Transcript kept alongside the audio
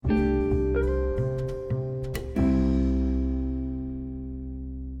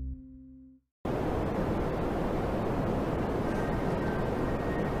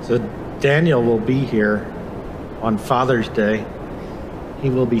So Daniel will be here on Father's Day. He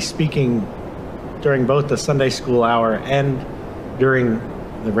will be speaking during both the Sunday school hour and during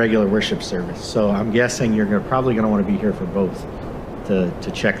the regular worship service. So I'm guessing you're probably going to want to be here for both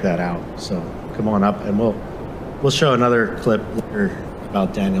to check that out. So come on up, and we'll show another clip later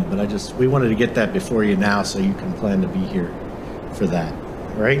about Daniel, but we wanted to get that before you now so you can plan to be here for that,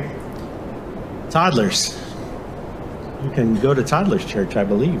 right? Toddlers. You can go to toddlers church, I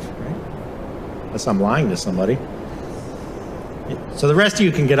believe, right? Unless I'm lying to somebody. So the rest of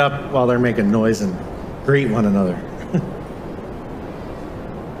you can get up while they're making noise and greet one another.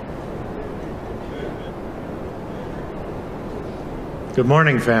 Good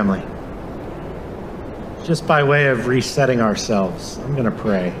morning, family. Just by way of resetting ourselves, I'm going to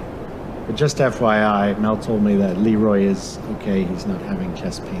pray. But just FYI, Mel told me that Leroy is okay. He's not having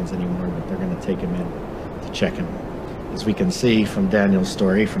chest pains anymore, but they're going to take him in to check him. As we can see from Daniel's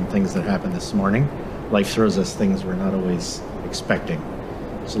story, from things that happened this morning, life throws us things we're not always expecting.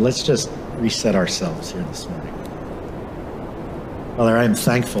 So let's just reset ourselves here this morning. Father, I am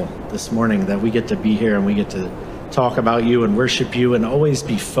thankful this morning that we get to be here and we get to talk about you and worship you and always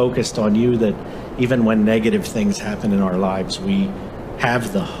be focused on you, that even when negative things happen in our lives, we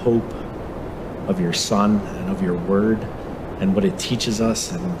have the hope of your Son and of your word and what it teaches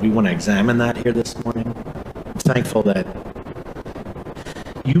us, and we want to examine that here this morning. I'm thankful that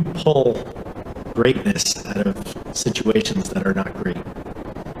you pull greatness out of situations that are not great.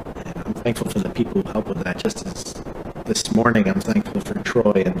 And I'm thankful for the people who help with that. Just as this morning, I'm thankful for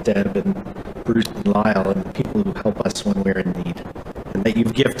Troy and Deb and Bruce and Lyle and the people who help us when we're in need. And that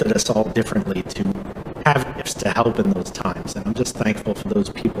you've gifted us all differently to have gifts to help in those times. And I'm just thankful for those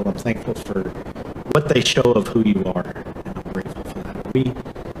people. I'm thankful for what they show of who you are. And I'm grateful for that. We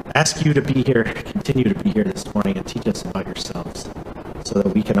ask you to be here, continue to be here this morning and teach us about yourselves, so that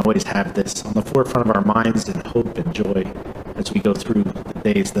we can always have this on the forefront of our minds in hope and joy as we go through the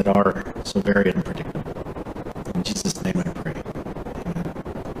days that are so very unpredictable. In Jesus' name I pray. Amen.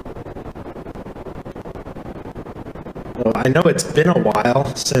 So I know it's been a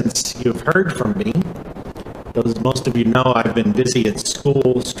while since you've heard from me. As most of you know, I've been busy at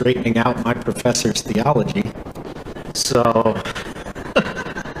school straightening out my professor's theology. So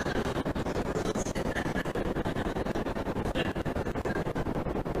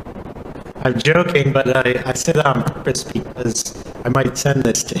I'm joking, but I said that on purpose because I might send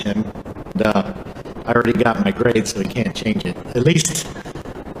this to him. And I already got my grade, so he can't change it. At least,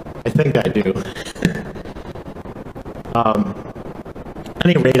 I think I do. At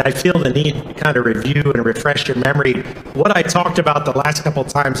any rate, I feel the need to kind of review and refresh your memory what I talked about the last couple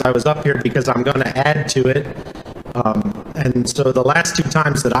times I was up here, because I'm going to add to it. And so the last two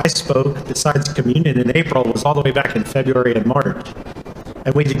times that I spoke, besides communion in April, was all the way back in February and March.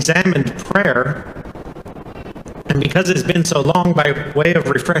 And we examined prayer. And because it's been so long, by way of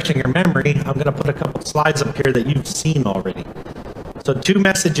refreshing your memory, I'm going to put a couple slides up here that you've seen already. So 2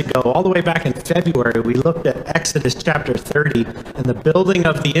 messages ago, all the way back in February, we looked at Exodus chapter 30 and the building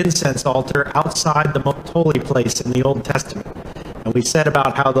of the incense altar outside the most holy place in the Old Testament. And we said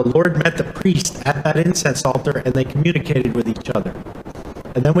about how the Lord met the priest at that incense altar and they communicated with each other.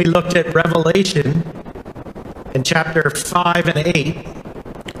 And then we looked at Revelation in chapter 5 and 8,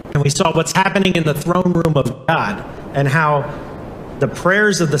 and we saw what's happening in the throne room of God and how the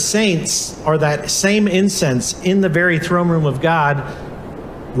prayers of the saints are that same incense in the very throne room of God,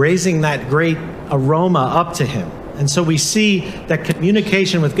 raising that great aroma up to him. And so we see that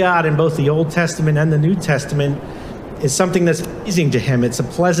communication with God in both the Old Testament and the New Testament is something that's pleasing to him. It's a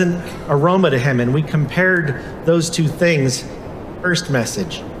pleasant aroma to him. And we compared those two things, first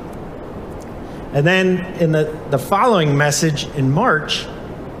message. And then in the following message in March,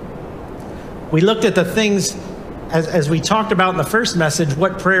 we looked at the things, as we talked about in the first message,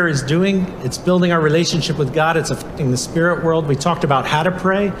 what prayer is doing. It's building our relationship with God. It's affecting the spirit world. We talked about how to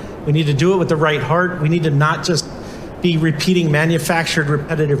pray. We need to do it with the right heart. We need to not just be repeating manufactured,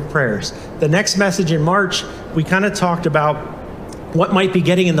 repetitive prayers. The next message in March, we kind of talked about what might be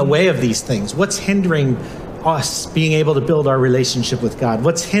getting in the way of these things. What's hindering us being able to build our relationship with God?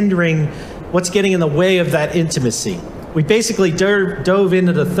 What's getting in the way of that intimacy? We basically dove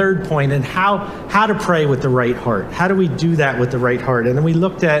into the third point and how to pray with the right heart. How do we do that with the right heart? And then we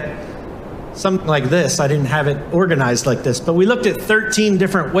looked at something like this. I didn't have it organized like this, but we looked at 13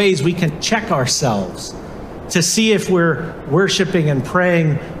 different ways we can check ourselves to see if we're worshiping and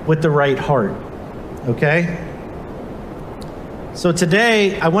praying with the right heart. Okay? So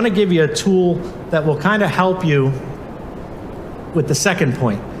today, I want to give you a tool that will kind of help you with the second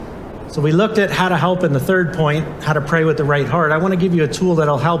point. So we looked at how to help in the third point, how to pray with the right heart. I want to give you a tool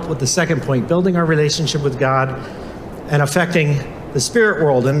that'll help with the second point, building our relationship with God and affecting the spirit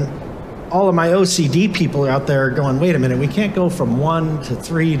world. And all of my OCD people out there are going, wait a minute, we can't go from 1 to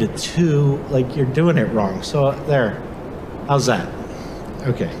 3 to 2, like you're doing it wrong. So there, how's that?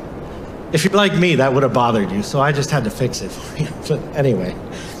 Okay. If you're like me, that would have bothered you, so I just had to fix it for you. But anyway,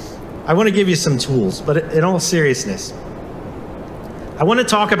 I want to give you some tools, but in all seriousness, I want to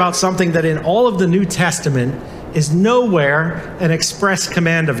talk about something that in all of the New Testament is nowhere an express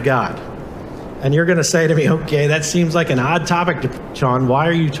command of God. And you're going to say to me, okay, that seems like an odd topic to preach on. Why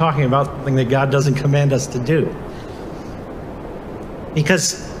are you talking about something that God doesn't command us to do?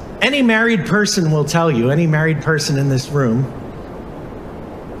 Because any married person will tell you, any married person in this room,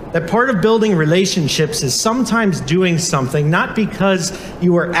 that part of building relationships is sometimes doing something, not because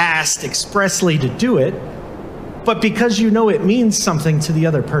you were asked expressly to do it, but because you know it means something to the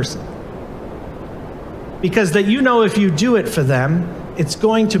other person. Because that you know if you do it for them, it's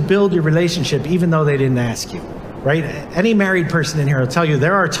going to build your relationship even though they didn't ask you, right? Any married person in here will tell you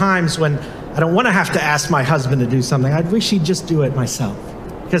there are times when I don't want to have to ask my husband to do something. I wish he'd just do it myself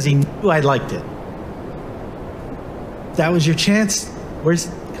because he knew I liked it. That was your chance.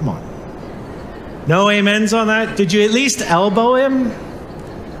 Come on. No amens on that? Did you at least elbow him?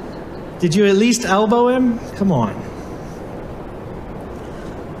 Did you at least elbow him? Come on.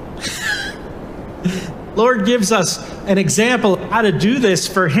 Lord gives us an example of how to do this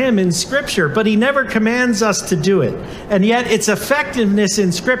for him in Scripture, but he never commands us to do it. And yet its effectiveness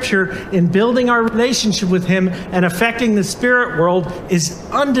in Scripture in building our relationship with him and affecting the spirit world is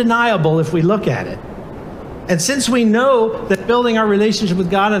undeniable if we look at it. And since we know that building our relationship with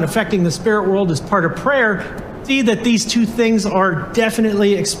God and affecting the spirit world is part of prayer, see that these two things are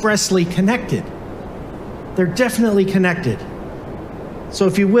definitely expressly connected. They're definitely connected. So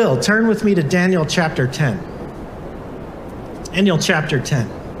if you will, turn with me to Daniel chapter 10. Daniel chapter 10.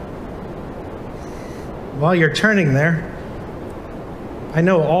 While you're turning there, I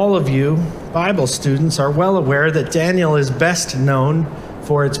know all of you Bible students are well aware that Daniel is best known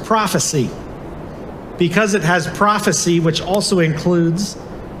for its prophecy, because it has prophecy which also includes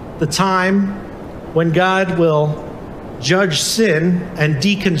the time when God will judge sin and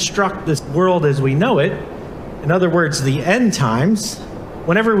deconstruct this world as we know it. In other words, the end times.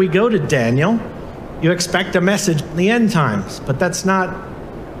 Whenever we go to Daniel, you expect a message in the end times, but that's not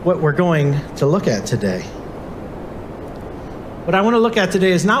what we're going to look at today. What I want to look at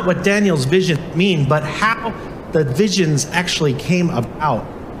today is not what Daniel's vision mean, but how the visions actually came about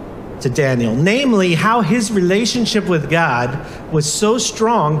to Daniel. Namely, how his relationship with God was so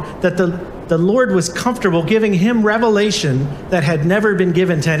strong that the Lord was comfortable giving him revelation that had never been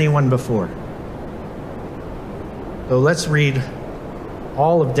given to anyone before. So let's read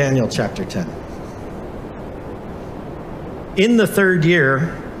all of Daniel chapter 10. In the 3rd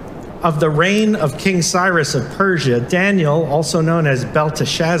year of the reign of King Cyrus of Persia, Daniel, also known as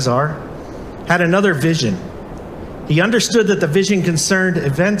Belteshazzar, had another vision. He understood that the vision concerned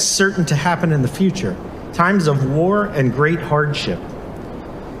events certain to happen in the future, times of war and great hardship.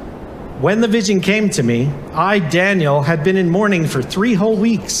 When the vision came to me, I, Daniel, had been in mourning for 3 whole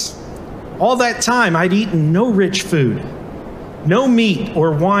weeks. All that time I'd eaten no rich food. No meat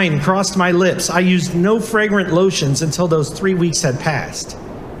or wine crossed my lips. I used no fragrant lotions until those 3 weeks had passed.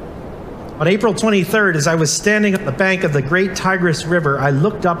 On April 23rd, as I was standing on the bank of the great Tigris River, I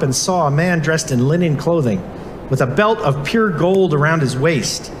looked up and saw a man dressed in linen clothing, with a belt of pure gold around his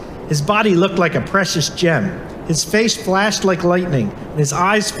waist. His body looked like a precious gem. His face flashed like lightning, and his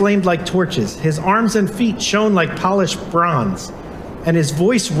eyes flamed like torches. His arms and feet shone like polished bronze, and his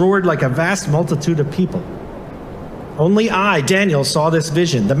voice roared like a vast multitude of people. Only I, Daniel, saw this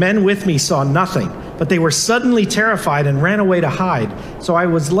vision. The men with me saw nothing, but they were suddenly terrified and ran away to hide. So I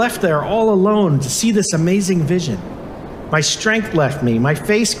was left there all alone to see this amazing vision. My strength left me, my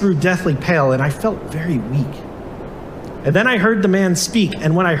face grew deathly pale, and I felt very weak. And then I heard the man speak,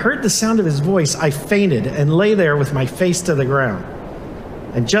 and when I heard the sound of his voice, I fainted and lay there with my face to the ground.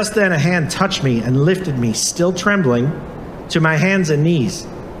 And just then a hand touched me and lifted me, still trembling, to my hands and knees.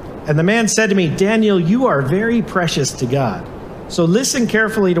 And the man said to me, Daniel, you are very precious to God. So listen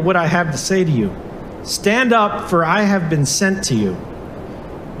carefully to what I have to say to you. Stand up, for I have been sent to you.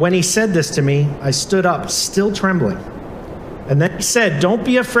 When he said this to me, I stood up, still trembling. And then he said, don't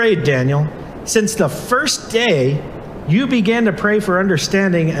be afraid, Daniel. Since the first day you began to pray for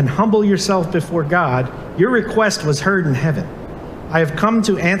understanding and humble yourself before God, your request was heard in heaven. I have come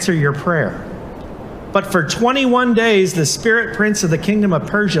to answer your prayer. But for 21 days, the spirit prince of the kingdom of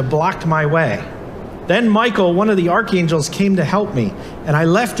Persia blocked my way. Then Michael, one of the archangels, came to help me, and I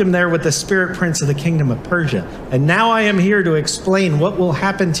left him there with the spirit prince of the kingdom of Persia. And now I am here to explain what will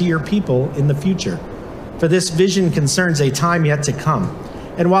happen to your people in the future. For this vision concerns a time yet to come.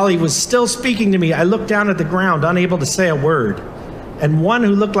 And while he was still speaking to me, I looked down at the ground, unable to say a word. And one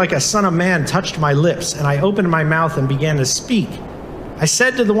who looked like a son of man touched my lips, and I opened my mouth and began to speak. I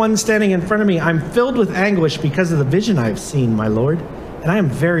said to the one standing in front of me, I'm filled with anguish because of the vision I have seen, my Lord, and I am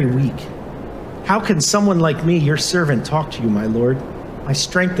very weak. How can someone like me, your servant, talk to you, my Lord? My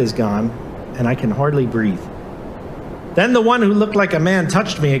strength is gone, and I can hardly breathe. Then the one who looked like a man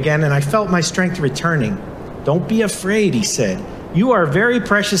touched me again, and I felt my strength returning. Don't be afraid, he said. You are very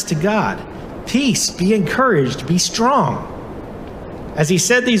precious to God. Peace, be encouraged, be strong. As he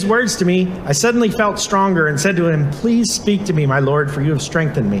said these words to me, I suddenly felt stronger and said to him, Please speak to me, my Lord, for you have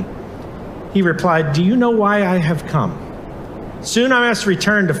strengthened me. He replied, Do you know why I have come? Soon I must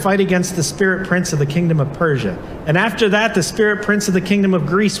return to fight against the spirit prince of the kingdom of Persia, and after that the spirit prince of the kingdom of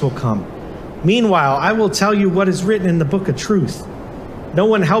Greece will come. Meanwhile, I will tell you what is written in the book of truth. No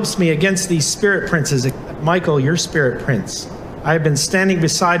one helps me against these spirit princes except Michael, your spirit prince. I have been standing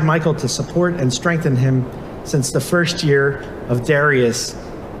beside Michael to support and strengthen him since the first year of Darius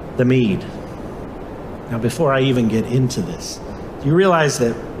the Mede. Now, before I even get into this, do you realize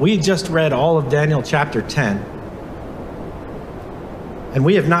that we just read all of Daniel chapter 10, and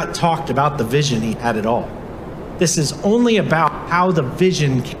we have not talked about the vision he had at all? This is only about how the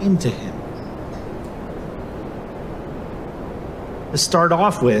vision came to him. To start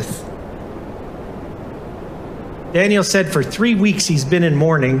off with, Daniel said for 3 weeks he's been in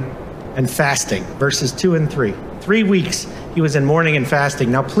mourning and fasting, verses 2 and 3. 3 weeks he was in mourning and fasting.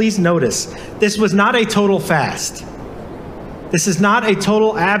 Now please notice, this was not a total fast. This is not a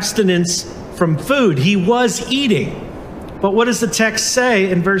total abstinence from food. He was eating. But what does the text say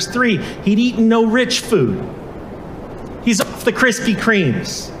in verse 3? He'd eaten no rich food. He's off the Krispy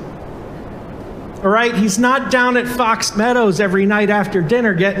Kremes. All right, he's not down at Fox Meadows every night after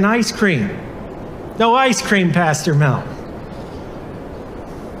dinner getting ice cream. No ice cream, Pastor Mel.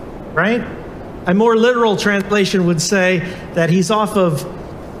 Right? A more literal translation would say that he's off of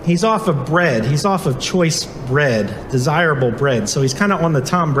bread. He's off of choice bread, desirable bread. So he's kind of on the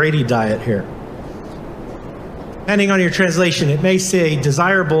Tom Brady diet here. Depending on your translation, it may say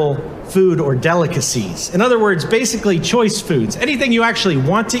desirable food or delicacies. In other words, basically choice foods. Anything you actually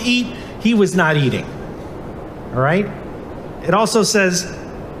want to eat, he was not eating. All right? It also says,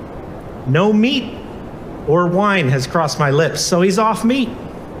 no meat or wine has crossed my lips. So he's off meat.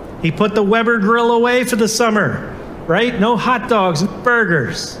 He put the Weber grill away for the summer, right? No hot dogs, no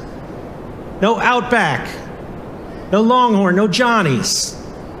burgers, no Outback, no Longhorn, no Johnny's,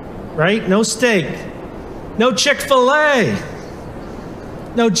 right? No steak, no Chick-fil-A,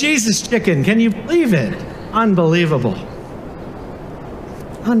 no Jesus chicken. Can you believe it? Unbelievable.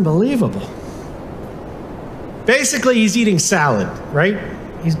 Unbelievable. Basically, he's eating salad, right?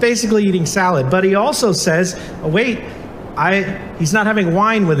 He's basically eating salad, but he also says, oh, wait, he's not having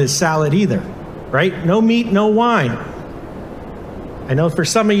wine with his salad either, right? No meat, no wine. I know for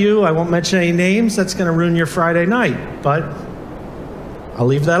some of you, I won't mention any names, that's going to ruin your Friday night, but I'll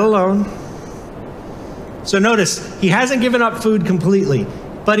leave that alone. So notice, he hasn't given up food completely,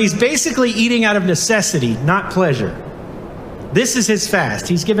 but he's basically eating out of necessity, not pleasure. This is his fast.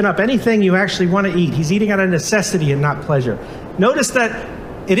 He's given up anything you actually want to eat. He's eating out of necessity and not pleasure. Notice that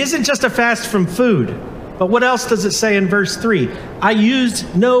it isn't just a fast from food. But what else does it say in verse 3? I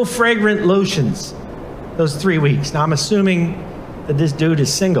used no fragrant lotions those 3 weeks. Now I'm assuming that this dude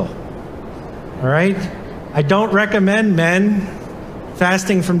is single. All right? I don't recommend men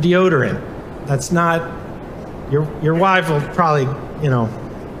fasting from deodorant. That's not, your wife will probably,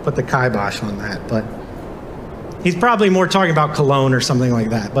 put the kibosh on that, but he's probably more talking about cologne or something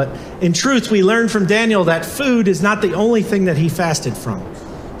like that. But in truth, we learn from Daniel that food is not the only thing that he fasted from.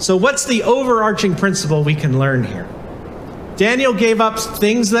 So what's the overarching principle we can learn here? Daniel gave up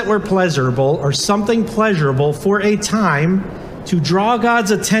things that were pleasurable or something pleasurable for a time to draw God's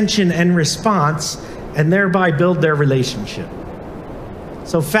attention and response and thereby build their relationship.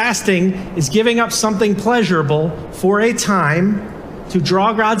 So fasting is giving up something pleasurable for a time to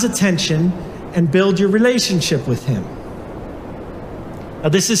draw God's attention and build your relationship with him. Now,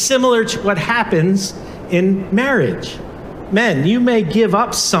 this is similar to what happens in marriage. Men, you may give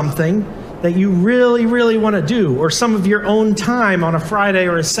up something that you really, really want to do, or some of your own time on a Friday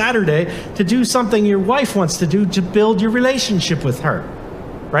or a Saturday to do something your wife wants to do to build your relationship with her,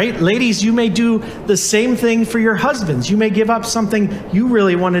 right? Ladies, you may do the same thing for your husbands. You may give up something you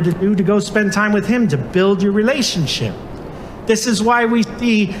really wanted to do to go spend time with him to build your relationship. This is why we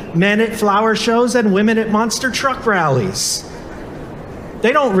see men at flower shows and women at monster truck rallies.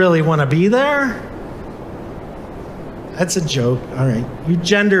 They don't really want to be there. That's a joke, all right. You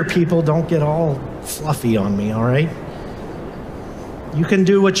gender people, don't get all fluffy on me, all right? You can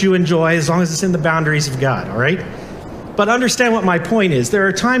do what you enjoy as long as it's in the boundaries of God, all right? But understand what my point is. There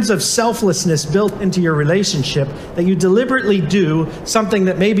are times of selflessness built into your relationship that you deliberately do something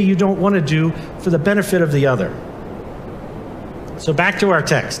that maybe you don't want to do for the benefit of the other. So back to our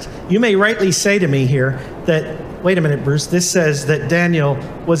text. You may rightly say to me here that, wait a minute, Bruce, this says that Daniel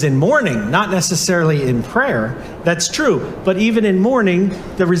was in mourning, not necessarily in prayer. That's true. But even in mourning,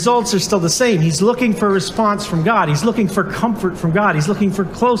 the results are still the same. He's looking for a response from God. He's looking for comfort from God. He's looking for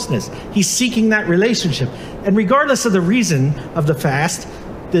closeness. He's seeking that relationship. And regardless of the reason of the fast,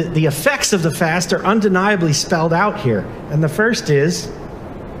 the effects of the fast are undeniably spelled out here. And the first is,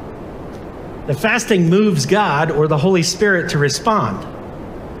 the fasting moves God or the Holy Spirit to respond.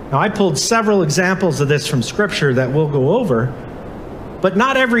 Now, I pulled several examples of this from Scripture that we'll go over, but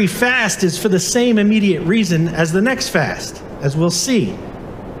not every fast is for the same immediate reason as the next fast, as we'll see.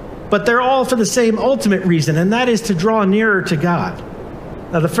 But they're all for the same ultimate reason, and that is to draw nearer to God.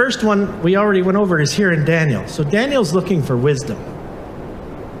 Now, the first one we already went over is here in Daniel. So Daniel's looking for wisdom.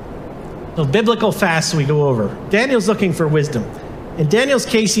 So biblical fasts we go over. Daniel's looking for wisdom. In Daniel's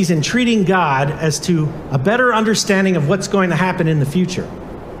case, he's entreating God as to a better understanding of what's going to happen in the future.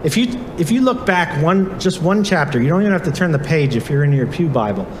 If you look back just one chapter, you don't even have to turn the page if you're in your Pew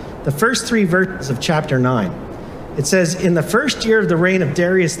Bible. The first 3 verses of chapter 9, it says, "In the first year of the reign of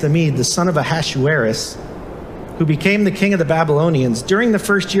Darius the Mede, the son of Ahasuerus, who became the king of the Babylonians, during the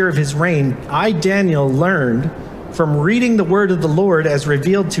first year of his reign, I, Daniel, learned from reading the word of the Lord as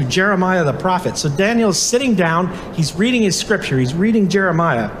revealed to Jeremiah the prophet." So Daniel's sitting down, he's reading his scripture, he's reading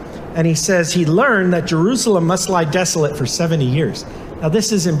Jeremiah, and he says he learned that Jerusalem must lie desolate for 70 years. Now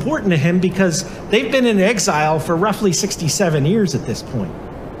this is important to him because they've been in exile for roughly 67 years at this point.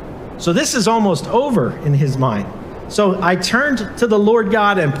 So this is almost over in his mind. "So I turned to the Lord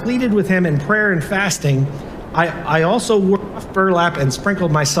God and pleaded with him in prayer and fasting. I also wore burlap and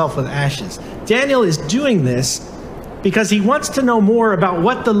sprinkled myself with ashes." Daniel is doing this because he wants to know more about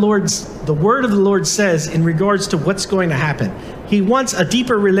what the word of the Lord says in regards to what's going to happen. He wants a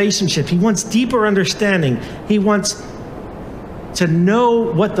deeper relationship. He wants deeper understanding. He wants to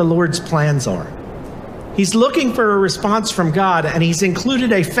know what the Lord's plans are. He's looking for a response from God, and he's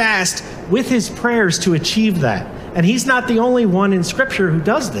included a fast with his prayers to achieve that. And he's not the only one in Scripture who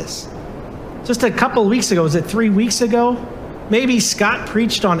does this. Just a couple of weeks ago, was it 3 weeks ago? Maybe Scott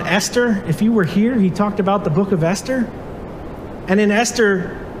preached on Esther. If you were here, he talked about the book of Esther. And in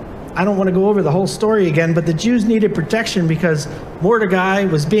Esther, I don't want to go over the whole story again, but the Jews needed protection because Mordecai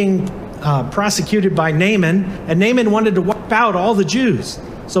was being prosecuted by Naaman, and Naaman wanted to wipe out all the Jews.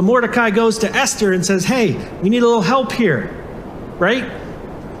 So Mordecai goes to Esther and says, "Hey, we need a little help here," right?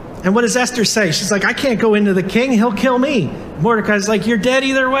 And what does Esther say? She's like, "I can't go into the king, he'll kill me." Mordecai's like, "You're dead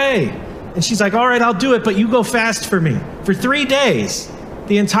either way." And she's like, "All right, I'll do it, but you go fast for me." For 3 days,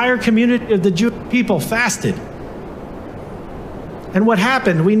 the entire community of the Jewish people fasted. And what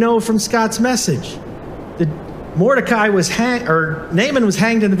happened, we know from Scott's message. Naaman was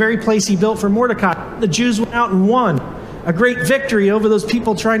hanged in the very place he built for Mordecai. The Jews went out and won a great victory over those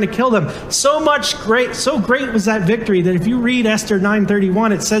people trying to kill them. So great was that victory that if you read Esther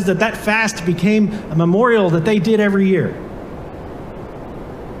 9:31, it says that fast became a memorial that they did every year.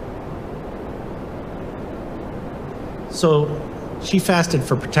 So she fasted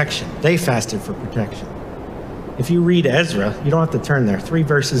for protection. They fasted for protection. If you read Ezra, you don't have to turn there. 3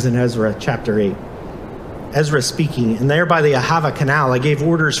 verses in Ezra chapter 8. Ezra speaking, "And there by the Ahava Canal, I gave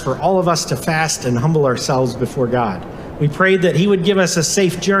orders for all of us to fast and humble ourselves before God. We prayed that he would give us a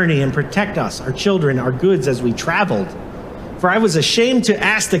safe journey and protect us, our children, our goods as we traveled. For I was ashamed to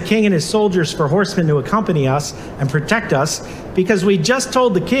ask the king and his soldiers for horsemen to accompany us and protect us, because we just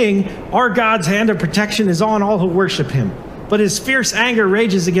told the king, our God's hand of protection is on all who worship him. But his fierce anger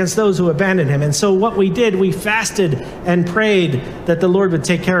rages against those who abandon him. And so what we did, we fasted and prayed that the Lord would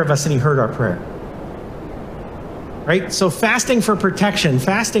take care of us, and he heard our prayer." Right? So fasting for protection,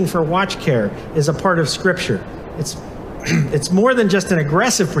 fasting for watch care is a part of Scripture. It's more than just an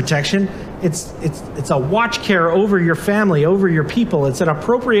aggressive protection. It's a watch care over your family, over your people. It's an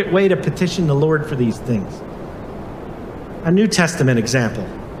appropriate way to petition the Lord for these things. A New Testament example.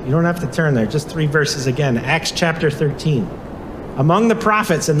 You don't have to turn there, just 3 verses again. Acts chapter 13. "Among the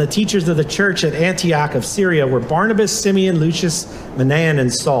prophets and the teachers of the church at Antioch of Syria were Barnabas, Simeon, Lucius, Manaen,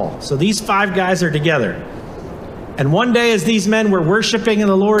 and Saul." So these 5 guys are together. And one day as these men were worshiping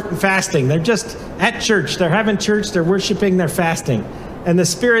the Lord and fasting, they're just at church, they're having church, they're worshiping, they're fasting. And the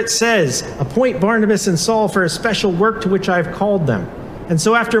Spirit says, appoint Barnabas and Saul for a special work to which I've called them. And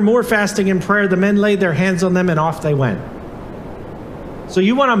so after more fasting and prayer, the men laid their hands on them and off they went. So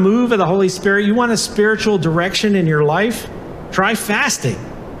you want to move of the Holy Spirit, you want a spiritual direction in your life? Try fasting.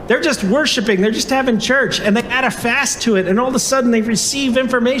 They're just worshiping, they're just having church, and they add a fast to it, and all of a sudden they receive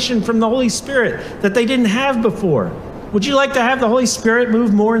information from the Holy Spirit that they didn't have before. Would you like to have the Holy Spirit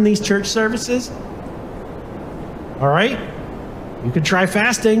move more in these church services? All right, you could try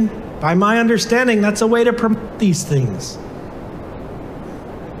fasting. By my understanding, that's a way to promote these things.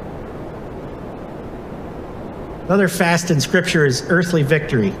 Another fast in Scripture is earthly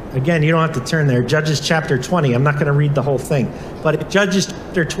victory. Again, you don't have to turn there. Judges chapter 20. I'm not going to read the whole thing. But Judges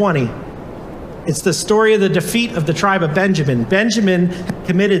chapter 20, it's the story of the defeat of the tribe of Benjamin. Benjamin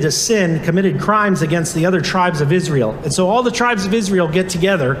committed a sin, committed crimes against the other tribes of Israel. And so all the tribes of Israel get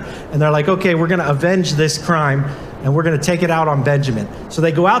together, and they're like, okay, we're going to avenge this crime, and we're going to take it out on Benjamin. So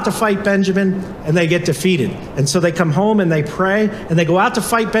they go out to fight Benjamin, and they get defeated. And so they come home, and they pray, and they go out to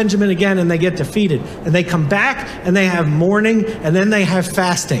fight Benjamin again, and they get defeated. And they come back, and they have mourning, and then they have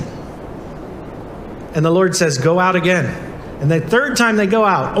fasting. And the Lord says, go out again. And the third time they go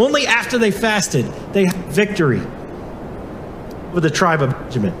out, only after they fasted, they have victory over the tribe of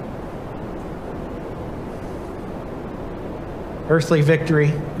Benjamin. Earthly victory.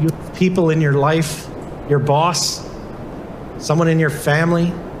 You have people in your life, your boss, someone in your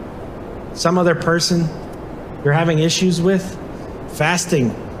family, some other person you're having issues with. Fasting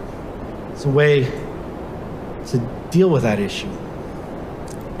is a way to deal with that issue.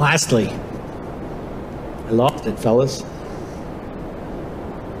 Lastly, I lost it, fellas.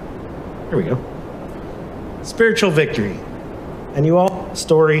 Here we go. Spiritual victory. And you all know the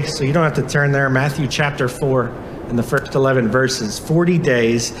story, so you don't have to turn there. Matthew chapter 4, in the first 11 verses. 40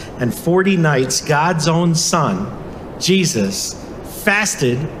 days and 40 nights, God's own Son, Jesus,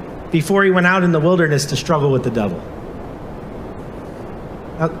 fasted before he went out in the wilderness to struggle with the devil.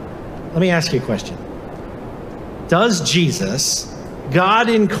 Now, let me ask you a question. Does Jesus, God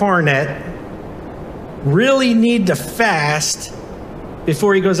incarnate, really need to fast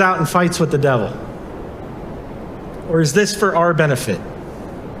before he goes out and fights with the devil? Or is this for our benefit?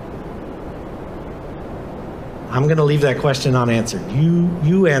 I'm going to leave that question unanswered.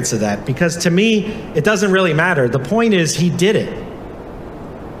 You answer that, because to me, it doesn't really matter. The point is, he did it.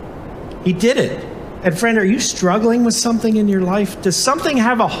 He did it. And friend, are you struggling with something in your life? Does something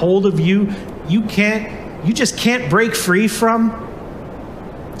have a hold of you you just can't break free from?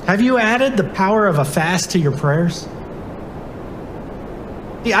 Have you added the power of a fast to your prayers?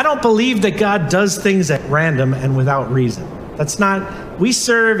 See, I don't believe that God does things at random and without reason. That's not, we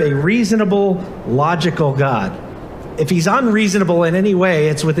serve a reasonable, logical God. If he's unreasonable in any way,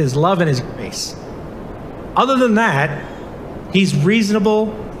 it's with his love and his grace. Other than that, he's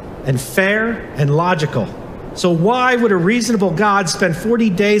reasonable and fair and logical. So why would a reasonable God spend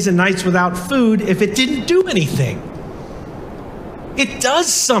 40 days and nights without food if it didn't do anything? It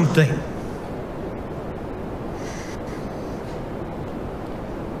does something.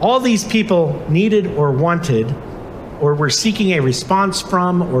 All these people needed or wanted or were seeking a response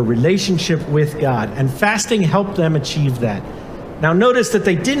from or relationship with God, and fasting helped them achieve that. Now notice that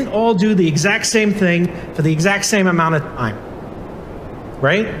they didn't all do the exact same thing for the exact same amount of time,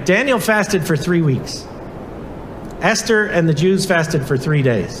 right? Daniel fasted for 3 weeks. Esther and the Jews fasted for 3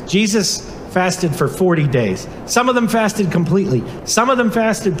 days. Jesus fasted for 40 days. Some of them fasted completely. Some of them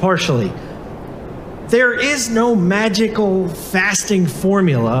fasted partially. There is no magical fasting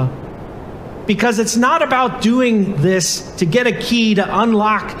formula, because it's not about doing this to get a key to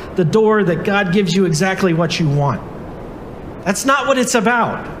unlock the door that God gives you exactly what you want. That's not what it's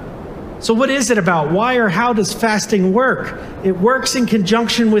about. So what is it about? Why or how does fasting work? It works in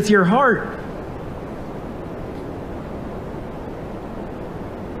conjunction with your heart.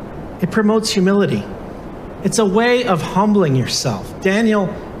 It promotes humility. It's a way of humbling yourself.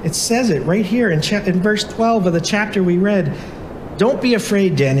 Daniel, it says it right here in verse 12 of the chapter we read. Don't be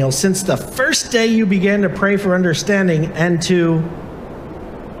afraid, Daniel, since the first day you began to pray for understanding and to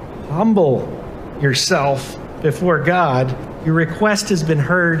humble yourself before God, your request has been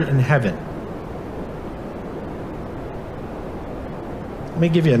heard in heaven. Let me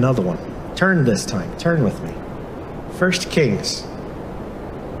give you another one. Turn this time. Turn with me. 1 Kings.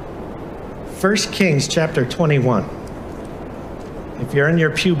 1 Kings chapter 21. If you're in your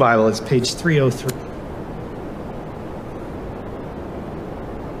pew Bible, it's page 303.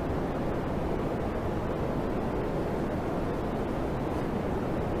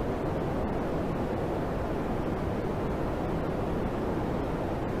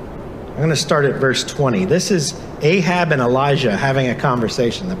 going to start at verse 20. This is Ahab and Elijah having a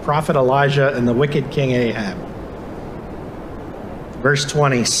conversation. The prophet Elijah and the wicked king Ahab. Verse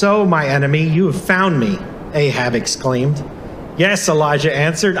 20, "So, my enemy, you have found me," Ahab exclaimed. "Yes," Elijah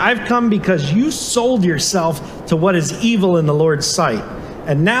answered, "I've come because you sold yourself to what is evil in the Lord's sight.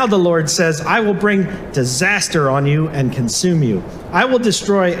 And now the Lord says, I will bring disaster on you and consume you. I will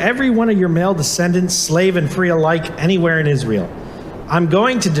destroy every one of your male descendants, slave and free alike, anywhere in Israel. I'm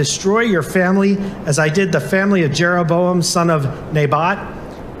going to destroy your family as I did the family of Jeroboam, son of Nebat,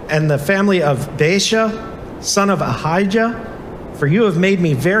 and the family of Baasha, son of Ahijah, for you have made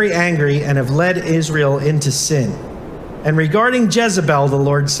me very angry and have led Israel into sin. And regarding Jezebel, the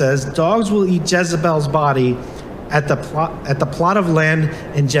Lord says, dogs will eat Jezebel's body at the plot of land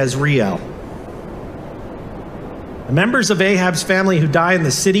in Jezreel. The members of Ahab's family who die in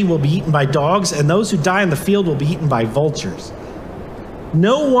the city will be eaten by dogs, and those who die in the field will be eaten by vultures.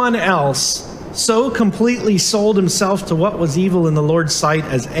 No one else so completely sold himself to what was evil in the Lord's sight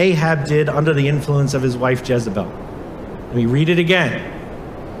as Ahab did under the influence of his wife Jezebel. Let me read it again.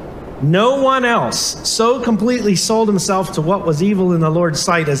 No one else so completely sold himself to what was evil in the Lord's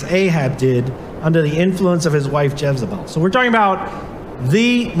sight as Ahab did under the influence of his wife Jezebel. So we're talking about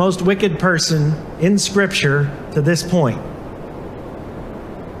the most wicked person in Scripture to this point.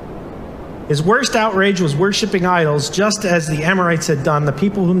 His worst outrage was worshiping idols, just as the Amorites had done, the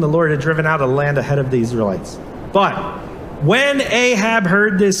people whom the Lord had driven out of the land ahead of the Israelites. But when Ahab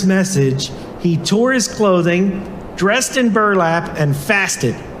heard this message, he tore his clothing, dressed in burlap, and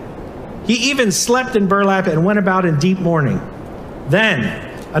fasted. He even slept in burlap and went about in deep mourning. Then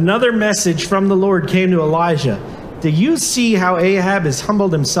another message from the Lord came to Elijah. Do you see how Ahab has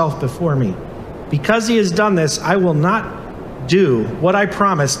humbled himself before me? Because he has done this, I will not do what I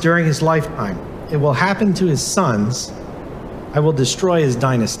promised during his lifetime. It will happen to his sons. I will destroy his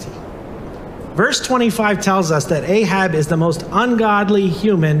dynasty. Verse 25 tells us that Ahab is the most ungodly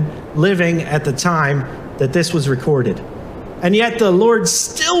human living at the time that this was recorded. And yet the Lord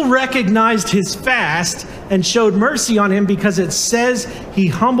still recognized his fast and showed mercy on him because it says he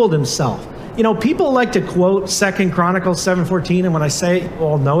humbled himself. You know, people like to quote 2 Chronicles 7:14, and when I say it, you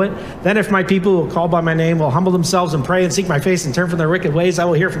all know it. Then if my people who will call by my name will humble themselves and pray and seek my face and turn from their wicked ways, I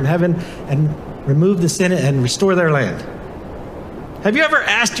will hear from heaven and remove the sin and restore their land. Have you ever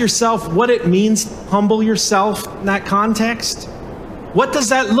asked yourself what it means to humble yourself in that context? What does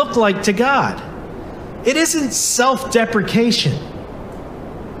that look like to God? It isn't self-deprecation.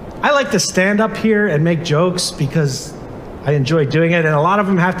 I like to stand up here and make jokes because I enjoy doing it, and a lot of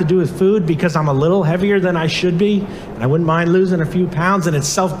them have to do with food because I'm a little heavier than I should be, and I wouldn't mind losing a few pounds, and it's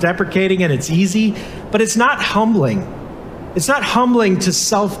self-deprecating and it's easy, but it's not humbling. It's not humbling to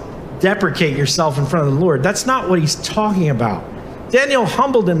self-deprecate yourself in front of the Lord. That's not what he's talking about. Daniel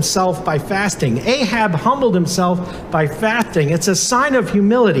humbled himself by fasting. Ahab humbled himself by fasting. It's a sign of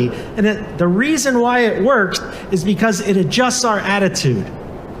humility. And the reason why it works is because it adjusts our attitude.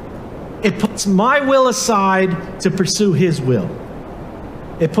 It puts my will aside to pursue his will.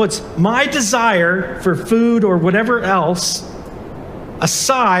 It puts my desire for food or whatever else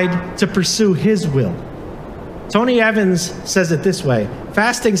aside to pursue his will. Tony Evans says it this way: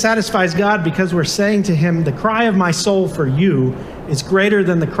 fasting satisfies God because we're saying to him, the cry of my soul for you is greater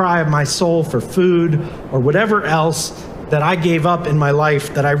than the cry of my soul for food or whatever else that I gave up in my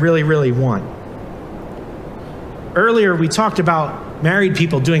life that I really, really want. Earlier, we talked about married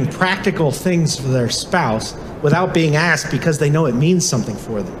people doing practical things for their spouse without being asked because they know it means something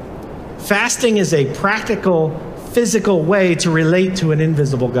for them. Fasting is a practical, physical way to relate to an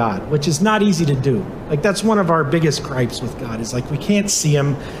invisible God, which is not easy to do. Like, that's one of our biggest gripes with God, is like we can't see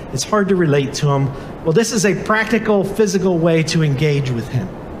him. It's hard to relate to him. Well, this is a practical, physical way to engage with him.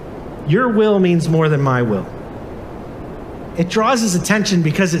 Your will means more than my will. It draws his attention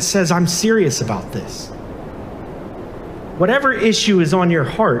because it says, I'm serious about this. Whatever issue is on your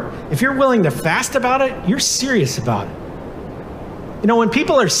heart, if you're willing to fast about it, you're serious about it. You know, when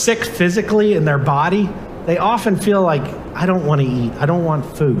people are sick physically in their body, they often feel like, I don't want to eat, I don't want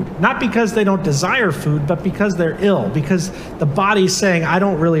food. Not because they don't desire food, but because they're ill, because the body's saying, I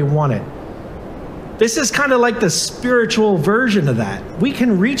don't really want it. This is kind of like the spiritual version of that. We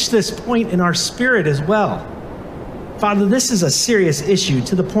can reach this point in our spirit as well. Father, this is a serious issue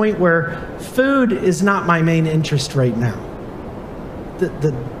to the point where food is not my main interest right now.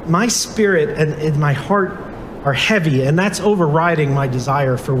 My spirit and my heart are heavy, and that's overriding my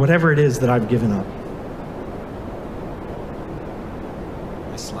desire for whatever it is that I've given up.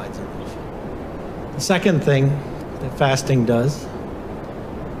 My slides are off. The second thing that fasting does,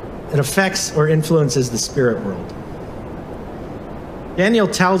 it affects or influences the spirit world. Daniel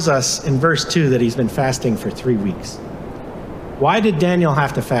tells us in verse 2 that he's been fasting for 3 weeks. Why did Daniel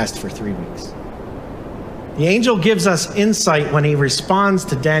have to fast for 3 weeks? The angel gives us insight when he responds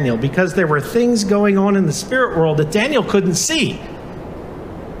to Daniel because there were things going on in the spirit world that Daniel couldn't see.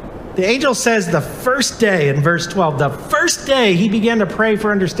 The angel says the first day in verse 12, the first day he began to pray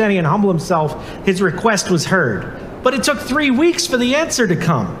for understanding and humble himself, his request was heard. But it took 3 weeks for the answer to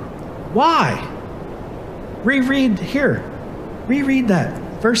come. Why? Reread here. Reread that.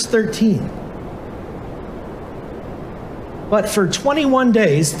 Verse 13. But for 21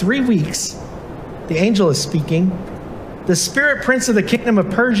 days, 3 weeks, the angel is speaking, the spirit prince of the kingdom of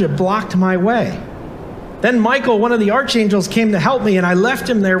Persia blocked my way. Then Michael, one of the archangels, came to help me, and I left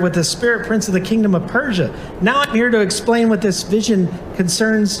him there with the spirit prince of the kingdom of Persia. Now I'm here to explain what this vision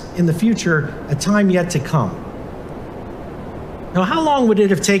concerns in the future, a time yet to come. Now, how long would it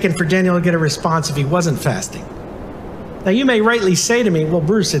have taken for Daniel to get a response if he wasn't fasting? Now, you may rightly say to me, well,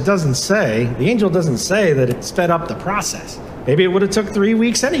 Bruce, it doesn't say, the angel doesn't say that it sped up the process. Maybe it would have took 3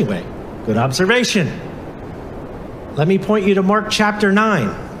 weeks anyway. Good observation. Let me point you to Mark chapter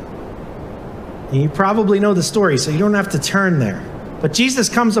 9. You probably know the story, so you don't have to turn there. But Jesus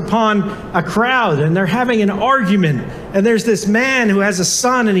comes upon a crowd, and they're having an argument. And there's this man who has a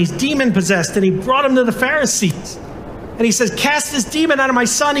son, and he's demon-possessed, and he brought him to the Pharisees. And he says, cast this demon out of my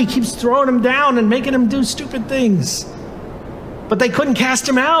son. He keeps throwing him down and making him do stupid things. But they couldn't cast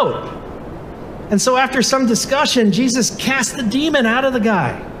him out. And so after some discussion, Jesus cast the demon out of the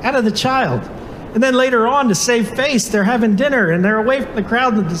guy, out of the child. And then later on, to save face, they're having dinner, and they're away from the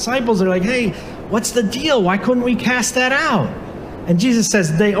crowd. And the disciples are like, hey, what's the deal? Why couldn't we cast that out? And Jesus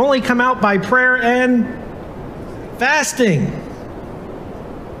says, they only come out by prayer and fasting.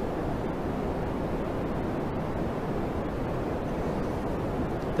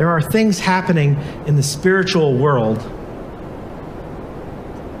 There are things happening in the spiritual world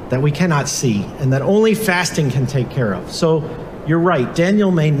that we cannot see and that only fasting can take care of. So you're right, Daniel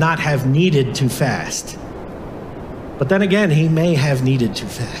may not have needed to fast. But then again, he may have needed to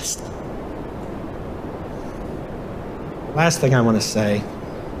fast. Last thing I want to say,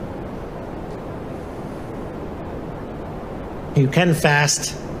 you can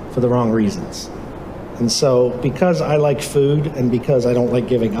fast for the wrong reasons. And so because I like food and because I don't like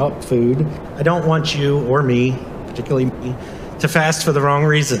giving up food, I don't want you or me, particularly me, to fast for the wrong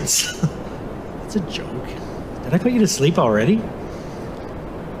reasons. It's a joke. Did I put you to sleep already?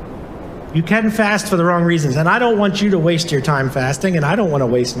 You can fast for the wrong reasons, and I don't want you to waste your time fasting, and I don't want to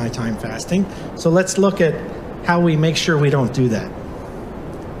waste my time fasting. So let's look at how we make sure we don't do that.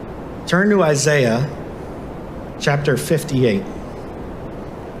 Turn to Isaiah chapter 58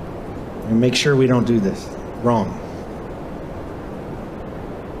 and make sure we don't do this wrong.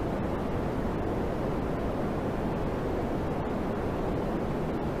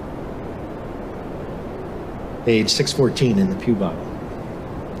 Page 614 in the Pew Bible.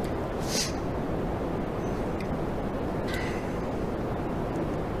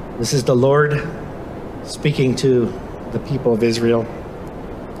 This is the Lord speaking to the people of Israel.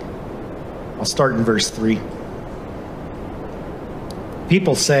 I'll start in verse 3.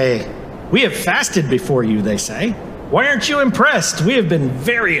 People say, we have fasted before you, they say. Why aren't you impressed? We have been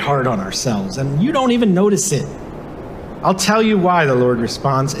very hard on ourselves, and you don't even notice it. I'll tell you why, the Lord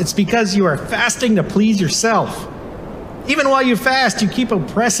responds. It's because you are fasting to please yourself. Even while you fast, you keep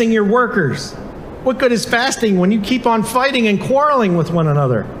oppressing your workers. What good is fasting when you keep on fighting and quarreling with one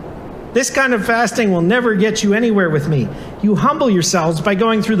another? This kind of fasting will never get you anywhere with me. You humble yourselves by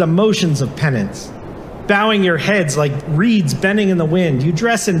going through the motions of penance, bowing your heads like reeds bending in the wind. You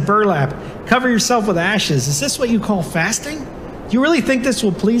dress in burlap, cover yourself with ashes. Is this what you call fasting? Do you really think this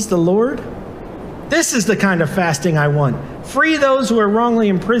will please the Lord? This is the kind of fasting I want. Free those who are wrongly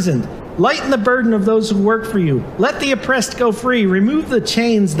imprisoned. Lighten the burden of those who work for you. Let the oppressed go free. Remove the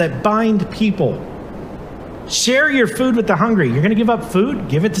chains that bind people. Share your food with the hungry. You're going to give up food?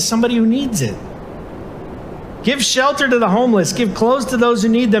 Give it to somebody who needs it. Give shelter to the homeless. Give clothes to those who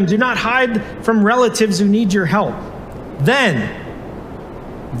need them. Do not hide from relatives who need your help. Then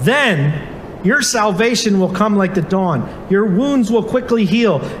your salvation will come like the dawn. Your wounds will quickly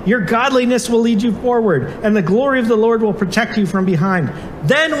heal. Your godliness will lead you forward, and the glory of the Lord will protect you from behind.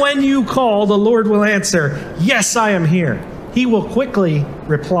 Then when you call, the Lord will answer, yes, I am here. He will quickly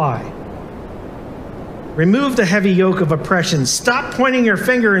reply. Remove the heavy yoke of oppression. Stop pointing your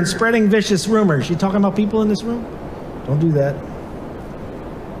finger and spreading vicious rumors. You talking about people in this room? Don't do that.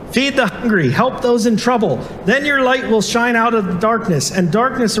 Feed the hungry. Help those in trouble. Then your light will shine out of the darkness, and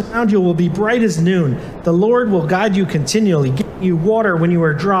darkness around you will be bright as noon. The Lord will guide you continually, giving you water when you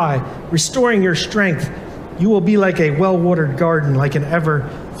are dry, restoring your strength. You will be like a well-watered garden, like an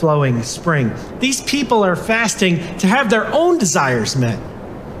ever-flowing spring. These people are fasting to have their own desires met.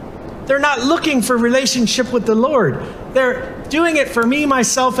 They're not looking for relationship with the Lord. They're doing it for me,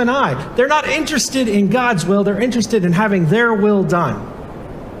 myself, and I. They're not interested in God's will. They're interested in having their will done.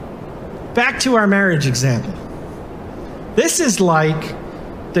 Back to our marriage example. This is like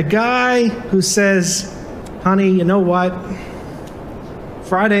the guy who says, honey, you know what?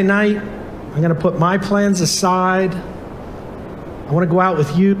 Friday night, I'm going to put my plans aside. I want to go out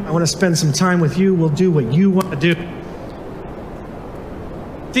with you. I want to spend some time with you. We'll do what you want to do.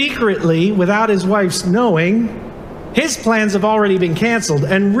 Secretly, without his wife's knowing, his plans have already been canceled.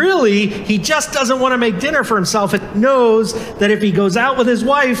 And really, he just doesn't want to make dinner for himself. It knows that if he goes out with his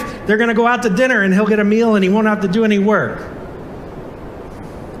wife, they're going to go out to dinner and he'll get a meal and he won't have to do any work.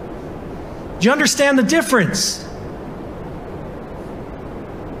 Do you understand the difference?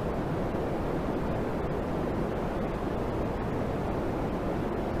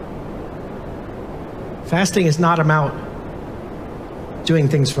 Fasting is not about doing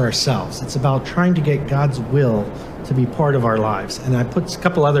things for ourselves. It's about trying to get God's will to be part of our lives. And I put a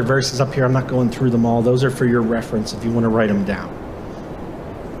couple other verses up here. I'm not going through them all. Those are for your reference if you want to write them down.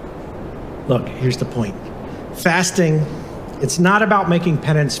 Look, here's the point. Fasting, it's not about making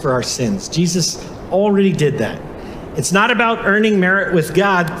penance for our sins. Jesus already did that. It's not about earning merit with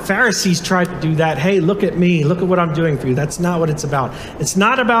God. Pharisees tried to do that. Hey, look at me. Look at what I'm doing for you. That's not what it's about. It's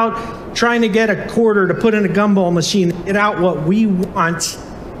not about trying to get a quarter to put in a gumball machine, get out what we want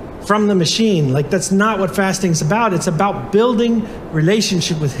from the machine. Like, that's not what fasting's about. It's about building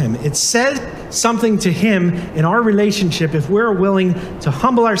relationship with him. It says something to him in our relationship if we're willing to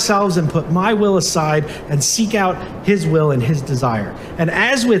humble ourselves and put my will aside and seek out his will and his desire. And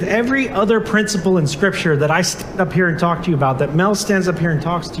as with every other principle in Scripture that I stand up here and talk to you about, that Mel stands up here and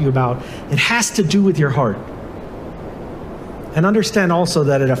talks to you about, it has to do with your heart. And understand also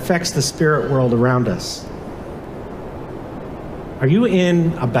that it affects the spirit world around us. Are you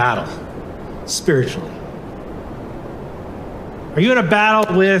in a battle spiritually? Are you in a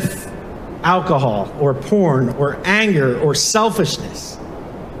battle with alcohol or porn or anger or selfishness?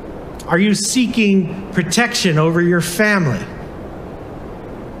 Are you seeking protection over your family,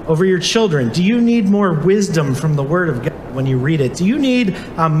 over your children? Do you need more wisdom from the Word of God when you read it? Do you need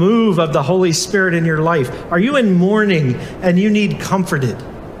a move of the Holy Spirit in your life? Are you in mourning and you need comforted?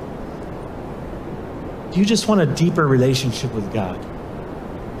 Do you just want a deeper relationship with God?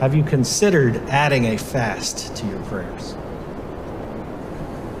 Have you considered adding a fast to your prayers?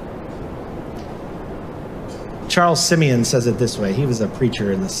 Charles Simeon says it this way. He was a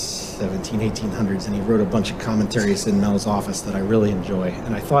preacher in the 1800s, and he wrote a bunch of commentaries in Mel's office that I really enjoy.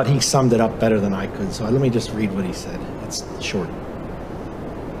 And I thought he summed it up better than I could, so let me just read what he said. It's short.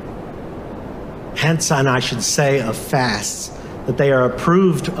 Hence, and I should say of fasts, that they are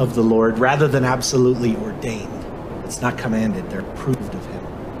approved of the Lord rather than absolutely ordained. It's not commanded, they're approved of him.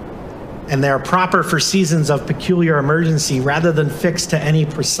 And they are proper for seasons of peculiar emergency rather than fixed to any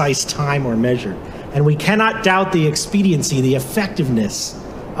precise time or measure. And we cannot doubt the expediency, the effectiveness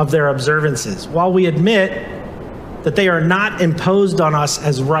of their observances, while we admit that they are not imposed on us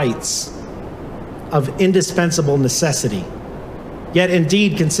as rites of indispensable necessity. Yet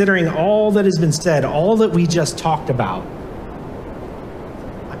indeed, considering all that has been said, all that we just talked about,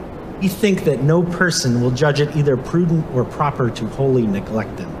 we think that no person will judge it either prudent or proper to wholly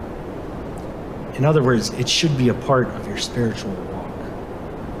neglect them. In other words, it should be a part of your spiritual walk.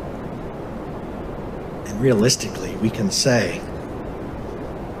 And realistically, we can say,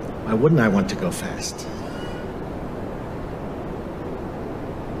 why wouldn't I want to go fast?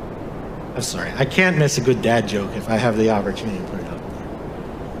 I'm sorry, I can't miss a good dad joke if I have the opportunity to put it up there.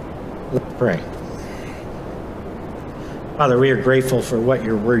 Let's pray. Father, we are grateful for what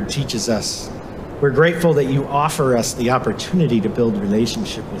your word teaches us. We're grateful that you offer us the opportunity to build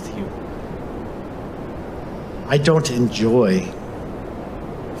relationship with you. I don't enjoy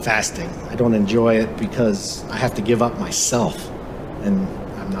fasting. I don't enjoy it because I have to give up myself, and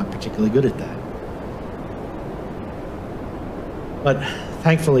I'm not particularly good at that. But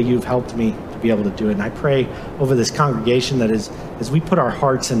thankfully, you've helped me to be able to do it. And I pray over this congregation that as we put our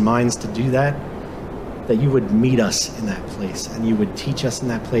hearts and minds to do that, that you would meet us in that place, and you would teach us in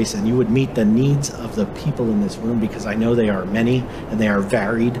that place, and you would meet the needs of the people in this room, because I know they are many, and they are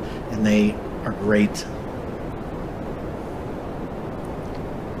varied, and they are great.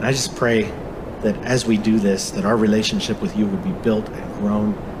 And I just pray that as we do this, that our relationship with you would be built and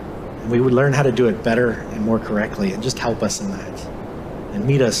grown, and we would learn how to do it better and more correctly, and just help us in that, and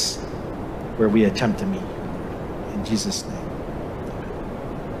meet us where we attempt to meet you. In Jesus' name.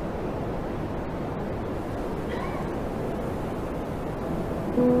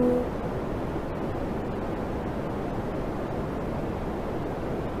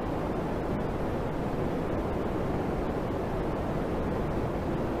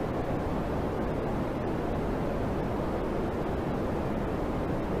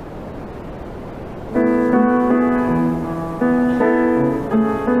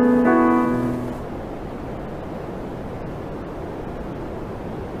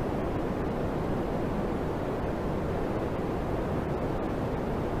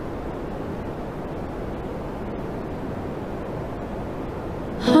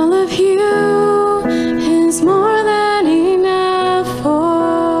 of you is more than enough for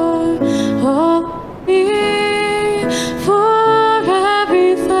all of me, for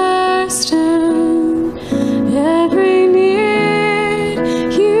every thirst and every need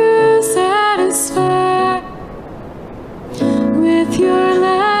you satisfy with your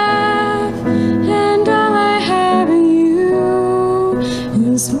love, and all I have in you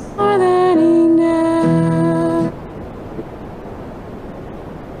is more than enough.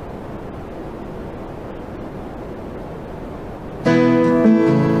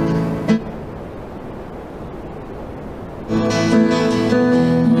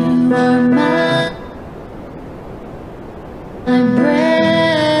 You are my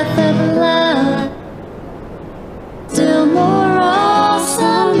breath of love, still more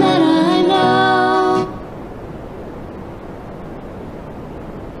awesome than I know.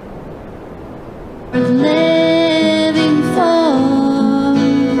 Worth living for,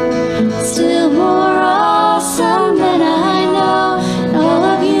 still more awesome than I know. And all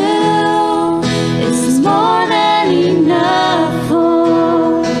of you is more than enough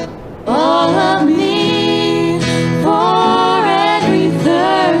for all of me, for every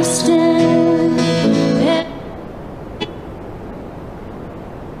thirst and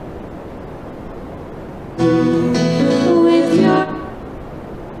with your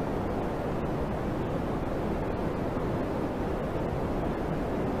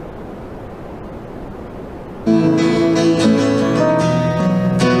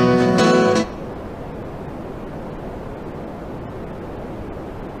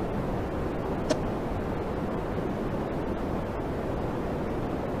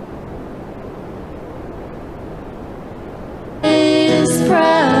greatest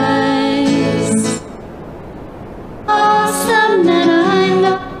price, awesome than I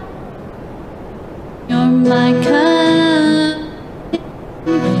know. You're my kind,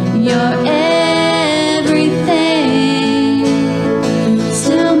 you're everything,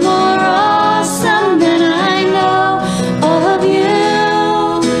 still more awesome than I know. All of you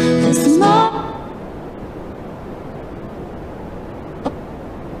is more.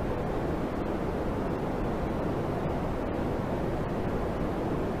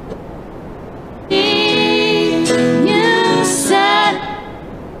 You said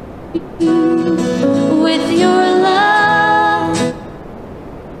with your love,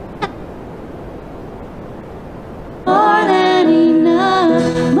 more than enough,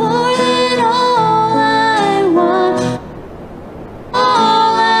 more than all I want,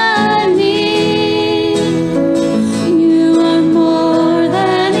 all I need. You are more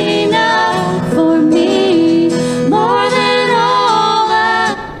than enough for me, more than all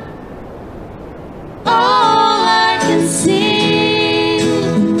I can see.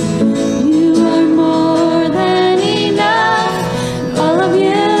 You are more than enough. All of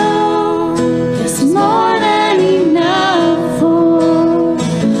you is more than enough for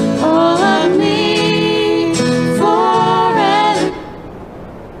all of me, forever.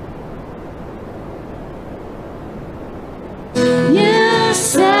 You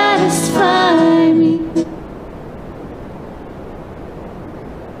satisfy me.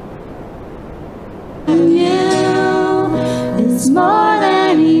 You is more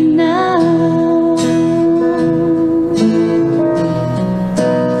than enough.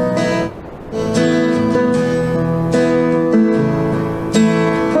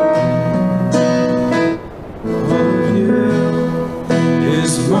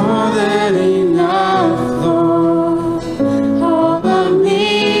 Is more than enough for All of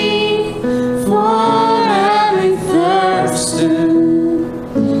me, for every thirst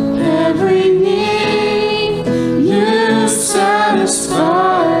and every need you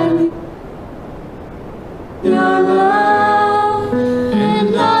satisfy me. Your love,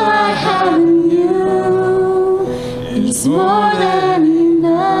 and all I have in you is more than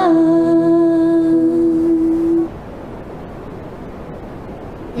enough.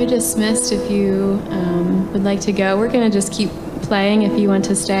 You're dismissed if you would like to go. We're going to just keep playing. If you want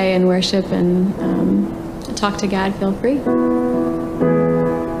to stay and worship and talk to God, feel free.